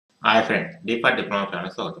Hi friend, డీఫర్ diploma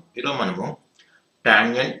channel స్వాగతం. ఈరోజు మనము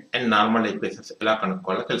టాంజెంట్ అండ్ నార్మల్ ఈక్వేషన్స్ ఎలా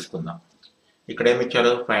కనుక్కోవాలో తెలుసుకుందాం. ఇక్కడ ఏమి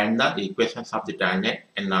ఇచ్చారు? Find the equations of the tangent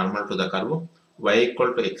and normal to the curve y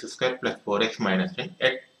equal to x square plus 4x minus 10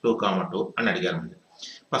 at 2, 2 అని అడిగారు.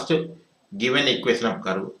 First given equation of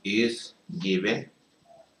curve is given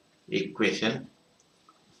equation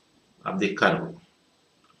of the curve.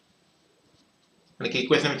 మనకి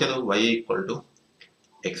equation ఇచ్చారు y equal to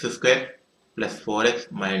x square plus 4x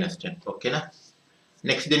minus 10. ఓకేనా?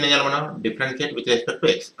 Next దీన్ని చేయాలి మనం differentiate with respect to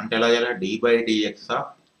x. అంటే ఎలా చేయాలి? dy by dx of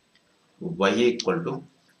y equal to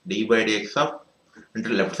dy by dx of, అంటే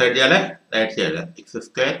లెఫ్ట్ సైడ్ చేయాలి, రైట్ సైడ్ చేయాలి, x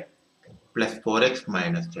square plus 4x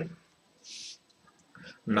minus 10.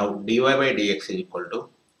 Now dy by dx equal to,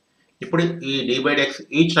 ఇప్పుడు ఈ dy by dx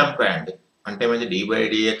each term రాయండి. అంటే ఏమైంది? dy by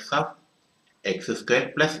dx of x square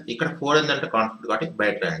plus ఇక్కడ 4 ఏంటంటే కాన్స్టెంట్ కాబట్టి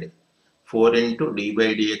బయట రాయండి, 4 into dy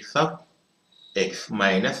by dx of x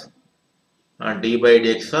minus dy by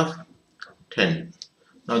dx of 10.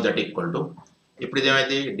 Now that equal to, ఇప్పుడు ఇది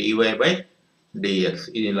ఏమైంది? dy by dx.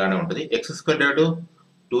 ఇది ఇలానే ఉంటుంది. x స్క్వేర్ డెరివేటివ్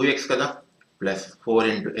 2x కదా, ప్లస్ 4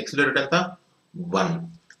 ఇంటూ x డెరివేటివ్ ఎంత? 1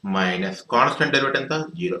 మైనస్ కాన్స్టెంట్ డెరివేటివ్ ఎంత?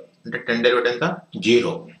 0. అంటే 10 డెరివేటివ్ ఎంత?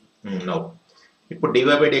 0. నౌ ఇప్పుడు dy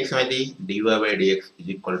by dx ఏమైంది? dy by dx is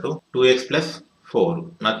equal to 2x plus 4.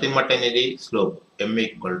 Nothing but అనేది slope m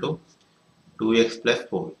equal to 2x plus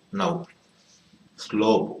 4. Now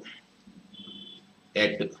slope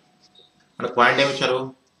at మన point ఏమి ఇచ్చారు?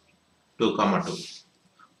 2,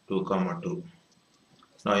 2.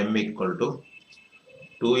 Now m equal to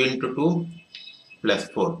 2 into 2 plus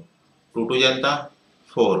 4. 2 ఎంత?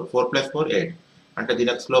 4 plus 4 8. అంటే దీని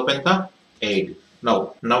యొక్క స్లోప్ ఎంత? 8.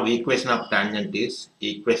 Now equation of tangent is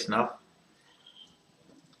equation of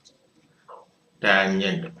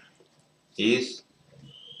tangent is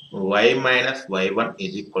y minus y1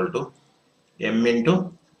 is equal to m into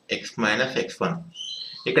x minus x1.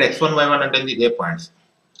 ఇక్కడ x1 y1 అంటే ఇదే పాయింట్స్,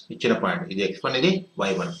 ఇచ్చిన point ఇది x1, ఇది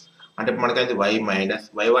y1. అంటే మనకైతే y మైనస్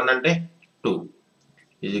y1 అంటే 2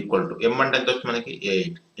 ఈజ్ ఈక్వల్ టు m అంటే ఎంత వస్తుంది మనకి?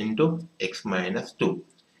 8 ఇంటూ x మైనస్ 2.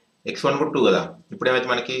 x1 కూడా 2 కదా. ఇప్పుడు ఏమైతే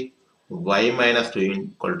మనకి y minus 2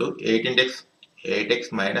 equal to 8 into x,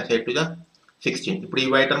 8x minus 8 to 16. ఇప్పుడు ఈ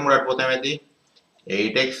y టర్మ్ కూడా అడిపోతే ఏమైంది?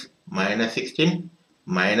 8x minus 16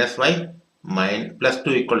 minus y plus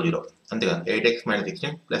 2 equal 0. అంతేగా, 8x మైనస్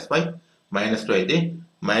 16 ప్లస్ 5 మైనస్ 2 అయితే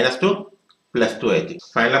మైనస్ 2 ప్లస్ 2 అయితే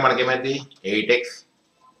ఫైనల్గా మనకి ఏమైంది? 8x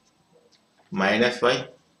minus 5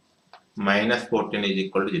 minus 14 is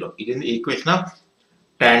equal to 0. ఇది ఈక్వేషన్ ఆఫ్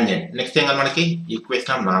టాంజెంట్. నెక్స్ట్ ఏం కాదు మనకి?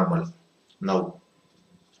 Equation of normal. Now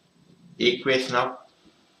equation of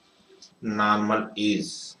normal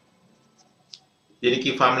is,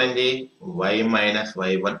 దీనికి ఫార్ములా ఏంది? y minus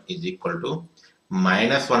y1 is equal to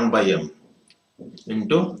minus 1 by m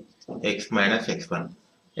into x minus x1.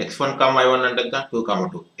 x1 y1 అంటే ఎంత? 2,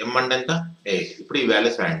 2. m అంటే ఎంత? 8. ఇప్పుడు ఈ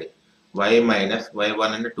వాల్యూస్ రాయండి. y మైనస్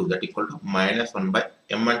y1 అంటే 2, that equal to minus 1 by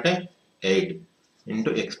m అంటే 8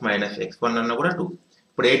 ఇంటూ x మైనస్ x1 అన్న కూడా 2.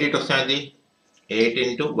 ఇప్పుడు 8 ఇటు వస్తుంది, 8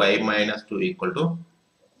 into y minus 2 equal to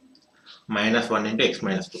minus 1 into x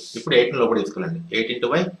minus 2. ఇప్పుడు 8 లోపల తీసుకెళ్ళండి, 8 into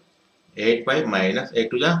y 8 by minus 8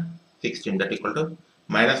 to 16, that equal to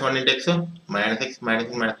minus 1 into x minus x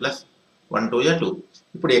minus minus plus 1 2 2.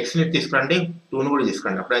 ఇప్పుడు xని తీసుకురండి, 2ని కూడా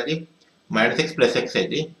తీసుకురండి. అప్పుడు అది మైనస్ x ప్లస్ x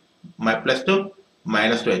అయితే ప్లస్ 2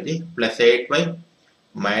 మైనస్ 2 అయితే plus 8 by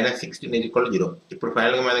minus 16 is equal 0. ఇప్పుడు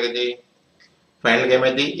ఫైనల్గా మనకి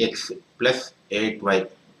ఏమైంది? x plus 8y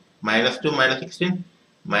minus 2 minus 16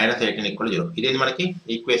 minus 18 equal 0. ఇదేంటి మనకి?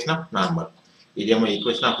 Equation of normal. ఇదేమో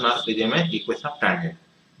ఈక్వేషన్ ఆఫ్ నార్మల్, ఇదేమో ఈక్వేషన్ ఆఫ్ టాంజెంట్.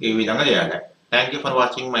 ఈ విధంగా చేయాలి. Thank you for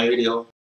watching my video.